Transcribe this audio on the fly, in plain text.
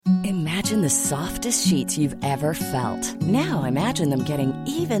Imagine the softest sheets you've ever felt. Now imagine them getting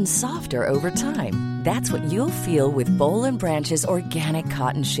even softer over time. That's what you'll feel with Boll & Branch's organic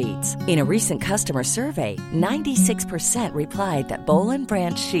cotton sheets. In a recent customer survey, 96% replied that Boll &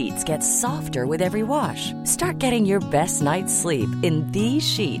 Branch sheets get softer with every wash. Start getting your best night's sleep in these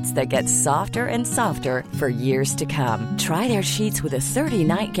sheets that get softer and softer for years to come. Try their sheets with a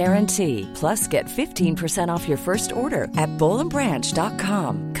 30-night guarantee. Plus, get 15% off your first order at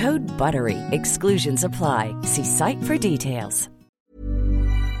bollandbranch.com. Code BUTTERY. Exclusions apply. See site for details.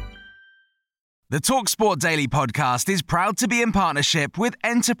 The TalkSport Daily podcast is proud to be in partnership with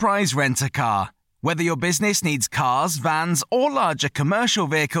Enterprise Rent-A-Car. Whether your business needs cars, vans, or larger commercial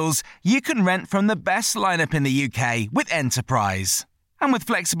vehicles, you can rent from the best lineup in the UK with Enterprise. And with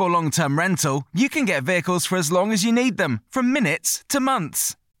flexible long-term rental, you can get vehicles for as long as you need them, from minutes to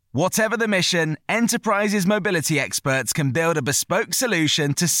months. Whatever the mission, Enterprise's mobility experts can build a bespoke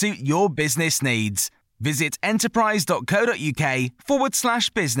solution to suit your business needs. Visit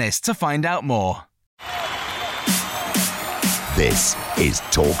enterprise.co.uk/business to find out more. This is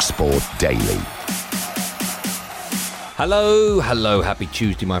TalkSport Daily. Hello, happy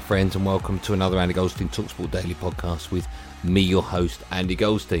Tuesday, my friends, and welcome to another Andy Goldstein TalkSport Daily podcast with me, your host, Andy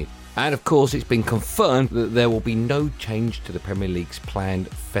Goldstein. And of course, it's been confirmed that there will be no change to the Premier League's planned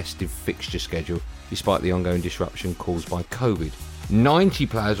festive fixture schedule, despite the ongoing disruption caused by COVID. 90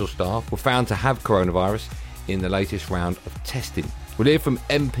 players or staff were found to have coronavirus in the latest round of testing. We'll hear from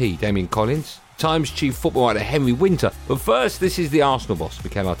MP Damien Collins, Times chief football writer Henry Winter. But first, this is the Arsenal boss,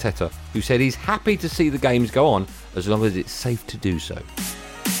 Mikel Arteta, who said he's happy to see the games go on as long as it's safe to do so.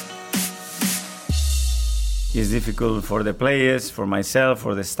 It's difficult for the players, for myself,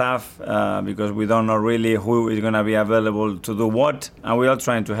 for the staff, because we don't know really who is going to be available to do what. And we are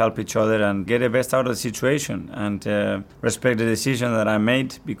trying to help each other and get the best out of the situation and respect the decision that I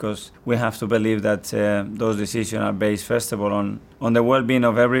made, because we have to believe that those decisions are based, first of all, on the well-being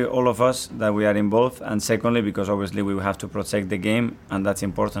of all of us that we are involved, and secondly, because obviously we have to protect the game, and that's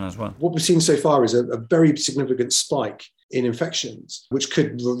important as well. What we've seen so far is a very significant spike in infections, which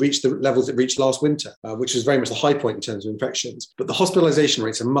could reach the levels it reached last winter, which is very much the high point in terms of infections. But the hospitalisation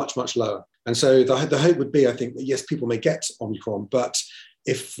rates are much, much lower. And so the hope would be, I think, that yes, people may get Omicron, but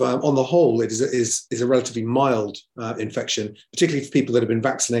if on the whole it is a relatively mild infection, particularly for people that have been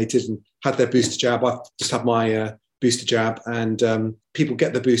vaccinated and had their booster jab. I've just had my booster jab, and people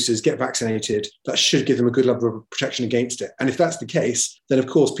get the boosters, get vaccinated. That should give them a good level of protection against it. And if that's the case, then of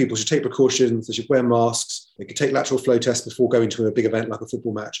course people should take precautions. They should wear masks. They could take lateral flow tests before going to a big event like a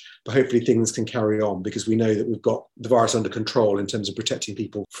football match. But hopefully things can carry on, because we know that we've got the virus under control in terms of protecting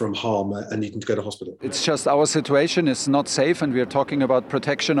people from harm and needing to go to hospital. It's just our situation is not safe, and we are talking about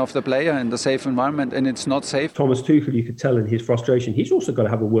protection of the player in the safe environment, and it's not safe. Thomas Tuchel, you could tell in his frustration, he's also got to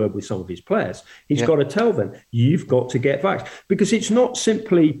have a word with some of his players. He's got to tell them, you've got to get vaxxed. Because it's not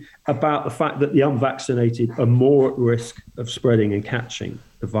simply about the fact that the unvaccinated are more at risk of spreading and catching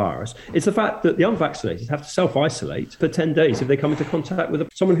the virus. It's the fact that the unvaccinated have to self-isolate for 10 days if they come into contact with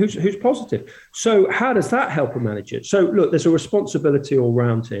someone who's positive. So how does that help a manager? So look, there's a responsibility all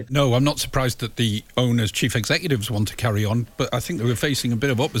round here. No, I'm not surprised that the owners, chief executives want to carry on, but I think they were facing a bit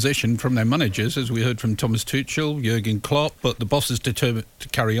of opposition from their managers, as we heard from Thomas Tuchel, Jurgen Klopp, but the boss is determined to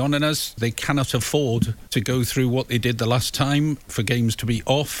carry on, and as they cannot afford to go through what they did the last time, for games to be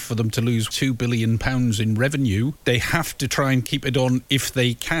off, for them to lose £2 billion in revenue, they have to try and keep it on if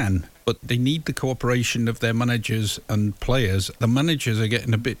they can. But they need the cooperation of their managers and players. The managers are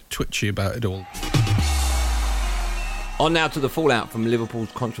getting a bit twitchy about it all. On now to the fallout from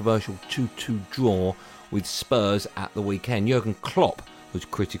Liverpool's controversial 2-2 draw with Spurs at the weekend. Jurgen Klopp was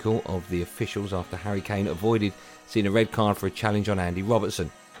critical of the officials after Harry Kane avoided seeing a red card for a challenge on Andy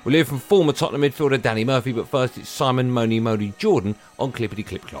Robertson. We'll hear from former Tottenham midfielder Danny Murphy, but first it's Simon Moni Jordan on Clippity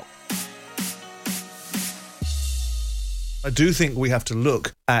Clip Clop. I do think we have to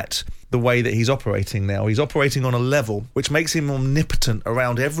look at the way that he's operating now. He's operating on a level which makes him omnipotent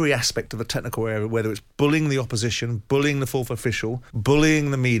around every aspect of the technical area, whether it's bullying the opposition, bullying the fourth official, bullying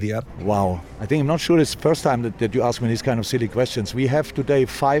the media. Wow. I think I'm not sure it's the first time that you ask me these kind of silly questions. We have today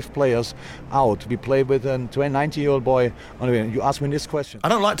 5 players out. We play with a 19-year-old boy. You ask me this question. I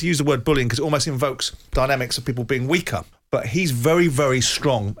don't like to use the word bullying because it almost invokes dynamics of people being weaker. But he's very, very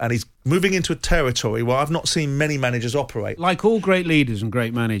strong, and he's moving into a territory where I've not seen many managers operate. Like all great leaders and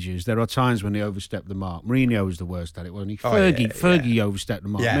great managers, there are times when they overstep the mark. Mourinho was the worst at it, wasn't he? Fergie overstepped the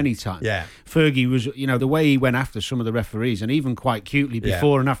mark many times. Yeah. Fergie was, the way he went after some of the referees, and even quite cutely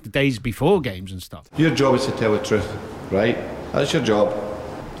before and after days before games and stuff. Your job is to tell the truth, right? That's your job.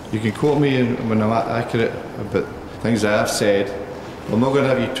 You can quote me when I'm accurate about things that I've said, I'm not going to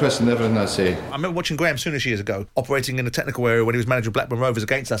have you twisting everything I say. I remember watching Graham Souness years ago operating in a technical area when he was manager of Blackburn Rovers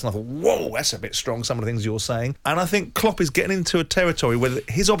against us, and I thought, whoa, that's a bit strong, some of the things you're saying. And I think Klopp is getting into a territory where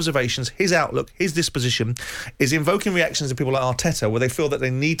his observations, his outlook, his disposition is invoking reactions of people like Arteta, where they feel that they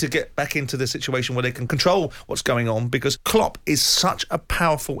need to get back into the situation where they can control what's going on, because Klopp is such a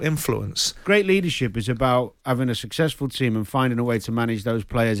powerful influence. Great leadership is about having a successful team and finding a way to manage those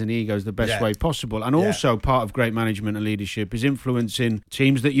players and egos the best way possible. And also part of great management and leadership is influencing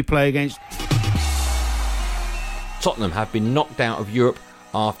teams that you play against. Tottenham have been knocked out of Europe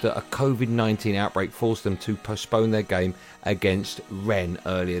after a COVID-19 outbreak forced them to postpone their game against Rennes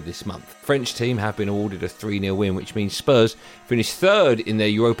earlier this month. French team have been awarded a 3-0 win, which means Spurs finished third in their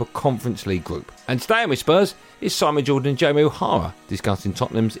Europa Conference League group. And staying with Spurs is Simon Jordan and Jamie O'Hara discussing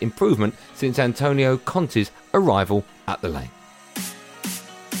Tottenham's improvement since Antonio Conte's arrival at the Lane.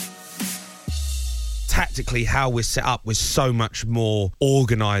 Tactically, how we're set up was so much more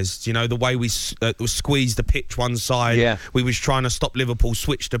organised. You know, the way we squeezed the pitch one side. We was trying to stop Liverpool,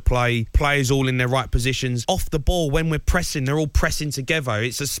 switch the play, players all in their right positions. Off the ball, when we're pressing, they're all pressing together.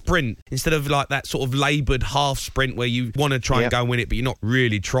 It's a sprint instead of like that sort of laboured half sprint where you want to try and go and win it, but you're not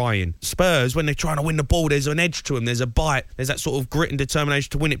really trying. Spurs, when they're trying to win the ball, there's an edge to them. There's a bite. There's that sort of grit and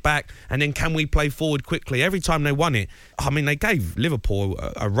determination to win it back. And then can we play forward quickly? Every time they won it, I mean, they gave Liverpool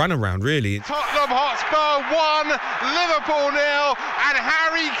a runaround, really. Tottenham Hotspur 1, Liverpool 0, and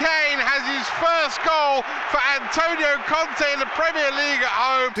Harry Kane has his first goal for Antonio Conte in the Premier League at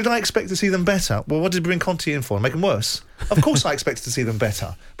home. Did I expect to see them better? Well, what did we bring Conte in for? Make them worse? Of course I expected to see them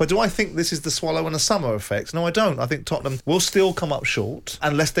better. But do I think this is the swallow and the summer effect? No, I don't. I think Tottenham will still come up short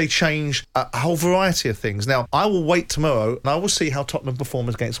unless they change a whole variety of things. Now, I will wait tomorrow and I will see how Tottenham perform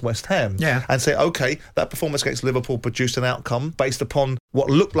against West Ham. And say, OK, that performance against Liverpool produced an outcome based upon what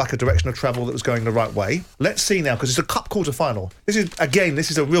looked like a direction of travel that was going the right way. Let's see now, because it's a cup quarter-final. This is a real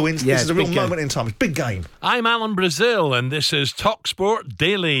this is a real moment in time. It's a big game. I'm Alan Brazil, and this is TalkSport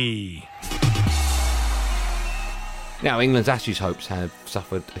Daily. Now, England's Ashes hopes have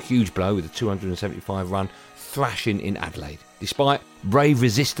suffered a huge blow with a 275-run thrashing in Adelaide. Despite brave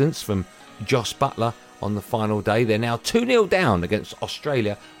resistance from Joss Butler on the final day, they're now 2-0 down against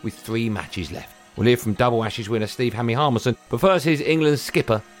Australia with 3 matches left. We'll hear from double Ashes winner Steve Hammy Harmison, but first here's England's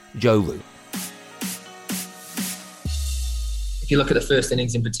skipper, Joe Root. If you look at the first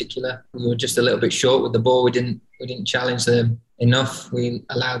innings in particular, we were just a little bit short with the ball. We didn't challenge them enough. We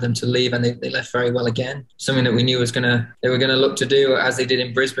allowed them to leave, and they left very well again. Something that we knew they were gonna look to do, as they did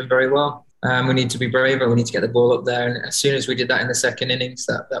in Brisbane very well. We need to be braver. We need to get the ball up there. And as soon as we did that in the second innings,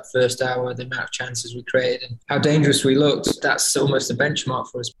 that first hour, the amount of chances we created and how dangerous we looked, that's almost a benchmark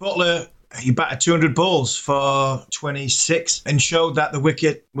for us. Butler, he batted 200 balls for 26 and showed that the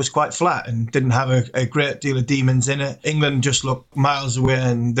wicket was quite flat and didn't have a great deal of demons in it. England just looked miles away,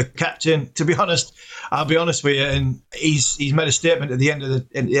 and the captain, to be honest, I'll be honest with you, and he's made a statement at the end of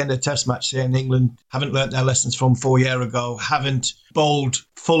the Test match saying England haven't learnt their lessons from 4 years ago, haven't bowled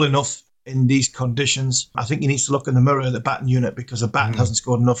full enough in these conditions. I think he needs to look in the mirror at the batting unit, because the bat hasn't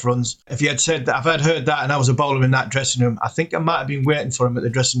scored enough runs. If he had said that, if I'd heard that and I was a bowler in that dressing room, I think I might have been waiting for him at the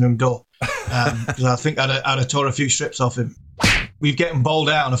dressing room door, because I think I'd have tore a few strips off him. We've getting bowled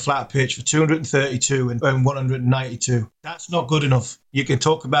out on a flat pitch for 232 and 192. That's not good enough. You can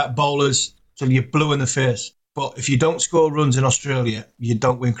talk about bowlers till you're blue in the face, but if you don't score runs in Australia, you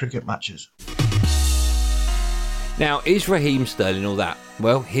don't win cricket matches. Now, is Raheem Sterling all that?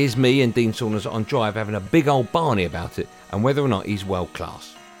 Well, here's me and Dean Saunders on Drive having a big old Barney about it and whether or not he's world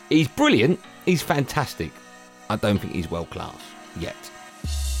class. He's brilliant, he's fantastic. I don't think he's world class yet.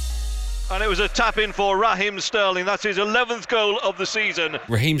 And it was a tap-in for Raheem Sterling. That's his 11th goal of the season.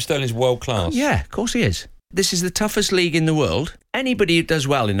 Raheem Sterling's world class. Yeah, of course he is. This is the toughest league in the world. Anybody who does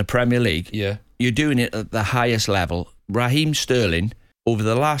well in the Premier League, you're doing it at the highest level. Raheem Sterling, over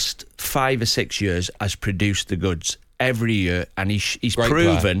the last 5 or 6 years, has produced the goods every year, and he's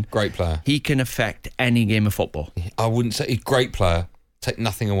proven great player. He can affect any game of football. I wouldn't say he's a great player. Take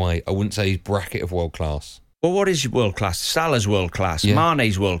nothing away. I wouldn't say he's bracket of world class. Well, what is world class? Salah's world class.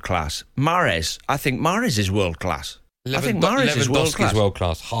 Mane's world class. Mahrez. I think Mahrez is world class. I think Mahrez is world class. World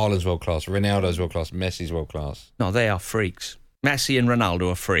class. Haaland's world class. Ronaldo's world class. Messi's world class. No, they are freaks. Messi and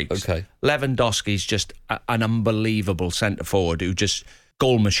Ronaldo are freaks. Okay. Lewandowski's just an unbelievable centre forward who just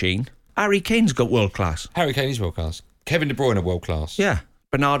goal machine. Harry Kane's got world class. Harry Kane is world class. Kevin De Bruyne world class. Yeah.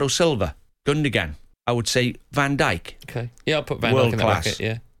 Bernardo Silva. Gundogan. I would say Van Dijk. Okay. Yeah, I'll put Van Dijk in that bracket,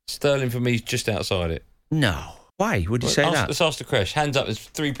 yeah. Sterling for me is just outside it. No. Why would you say that? Let's ask the creche. Hands up, there's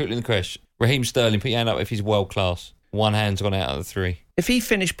 3 people in the creche. Raheem Sterling, put your hand up if he's world class. One hand's gone out of the three. If he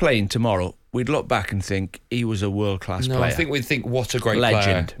finished playing tomorrow, we'd look back and think he was a world-class player. No, I think we'd think, what a great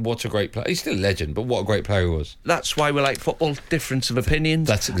legend. player. What a great player. He's still a legend, but what a great player he was. That's why we like football. Difference of opinions.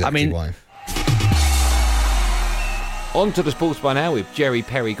 That's exactly why. On to the sports by now with Jerry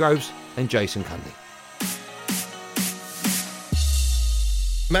Perry Groves and Jason Cundy.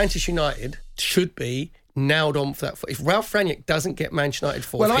 Manchester United should be nailed on for that. If Ralph Rangnick doesn't get Manchester United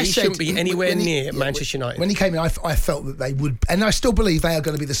forward, he shouldn't be anywhere near Manchester United. When he came in, I felt that they would, and I still believe they are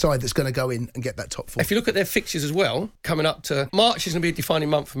going to be the side that's going to go in and get that top four. If you look at their fixtures as well, coming up to March is going to be a defining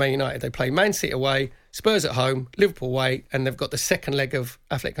month for Man United. They play Man City away, Spurs at home, Liverpool away, and they've got the second leg of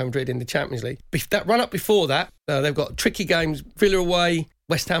Atletico Madrid in the Champions League. That run up before that, they've got tricky games, Villa away,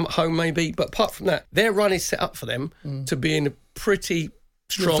 West Ham at home maybe, but apart from that, their run is set up for them to be in a pretty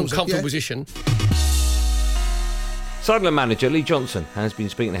strong, comfortable position. Sunderland manager Lee Johnson has been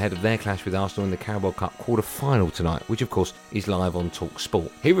speaking ahead of their clash with Arsenal in the Carabao Cup quarter-final tonight, which of course is live on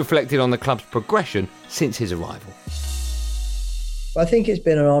TalkSport. He reflected on the club's progression since his arrival. I think it's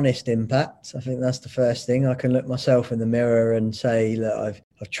been an honest impact. I think that's the first thing. I can look myself in the mirror and say that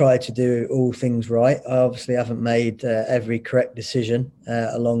I've tried to do all things right. I obviously haven't made every correct decision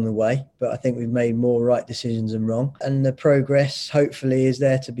along the way, but I think we've made more right decisions than wrong. And the progress, hopefully, is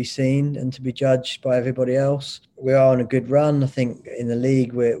there to be seen and to be judged by everybody else. We are on a good run. I think in the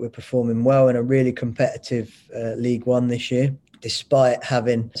league, we're performing well in a really competitive League One this year, despite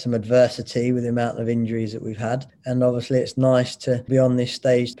having some adversity with the amount of injuries that we've had. And obviously it's nice to be on this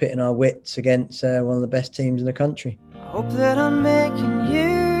stage pitting our wits against one of the best teams in the country. I hope that I'm making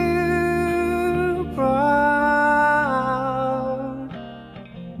you proud.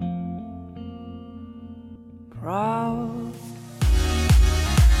 Proud.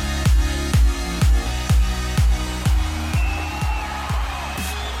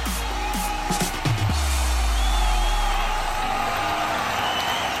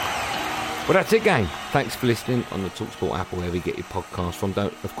 Well, that's it, gang. Thanks for listening on the TalkSport app or wherever you get your podcast from.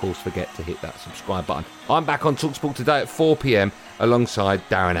 Don't, of course, forget to hit that subscribe button. I'm back on TalkSport today at 4 p.m. alongside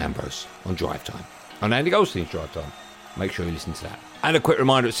Darren Ambrose on Drive Time, on Andy Goldstein's Drive Time. Make sure you listen to that. And a quick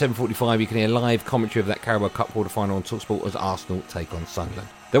reminder, at 7:45 you can hear live commentary of that Carabao Cup quarter-final on TalkSport as Arsenal take on Sunderland.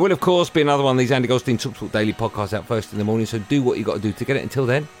 There will, of course, be another one of these Andy Goldstein TalkSport Daily podcasts out first in the morning, so do what you got to do to get it. Until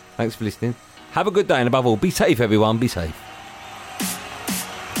then, thanks for listening. Have a good day, and above all, be safe, everyone. Be safe.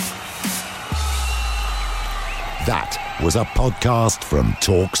 That was a podcast from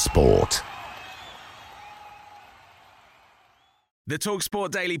TalkSport. The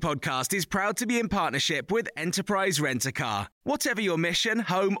TalkSport Daily Podcast is proud to be in partnership with Enterprise Rent-A-Car. Whatever your mission,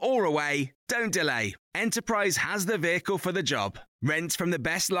 home or away, don't delay. Enterprise has the vehicle for the job. Rent from the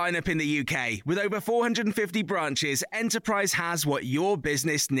best lineup in the UK. With over 450 branches, Enterprise has what your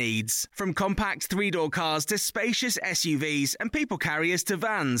business needs. From compact three-door cars to spacious SUVs and people carriers to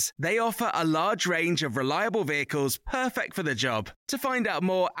vans, they offer a large range of reliable vehicles perfect for the job. To find out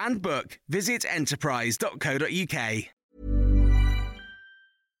more and book, visit enterprise.co.uk.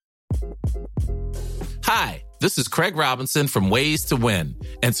 Hi, this is Craig Robinson from Ways to Win,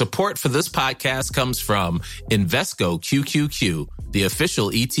 and support for this podcast comes from Invesco QQQ, the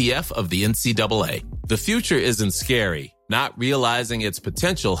official ETF of the NCAA. The future isn't scary. Not realizing its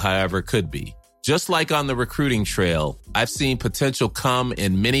potential, however, could be. Just like on the recruiting trail, I've seen potential come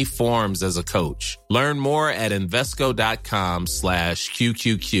in many forms as a coach. Learn more at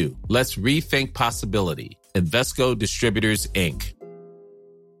Invesco.com/QQQ. Let's rethink possibility. Invesco Distributors, Inc.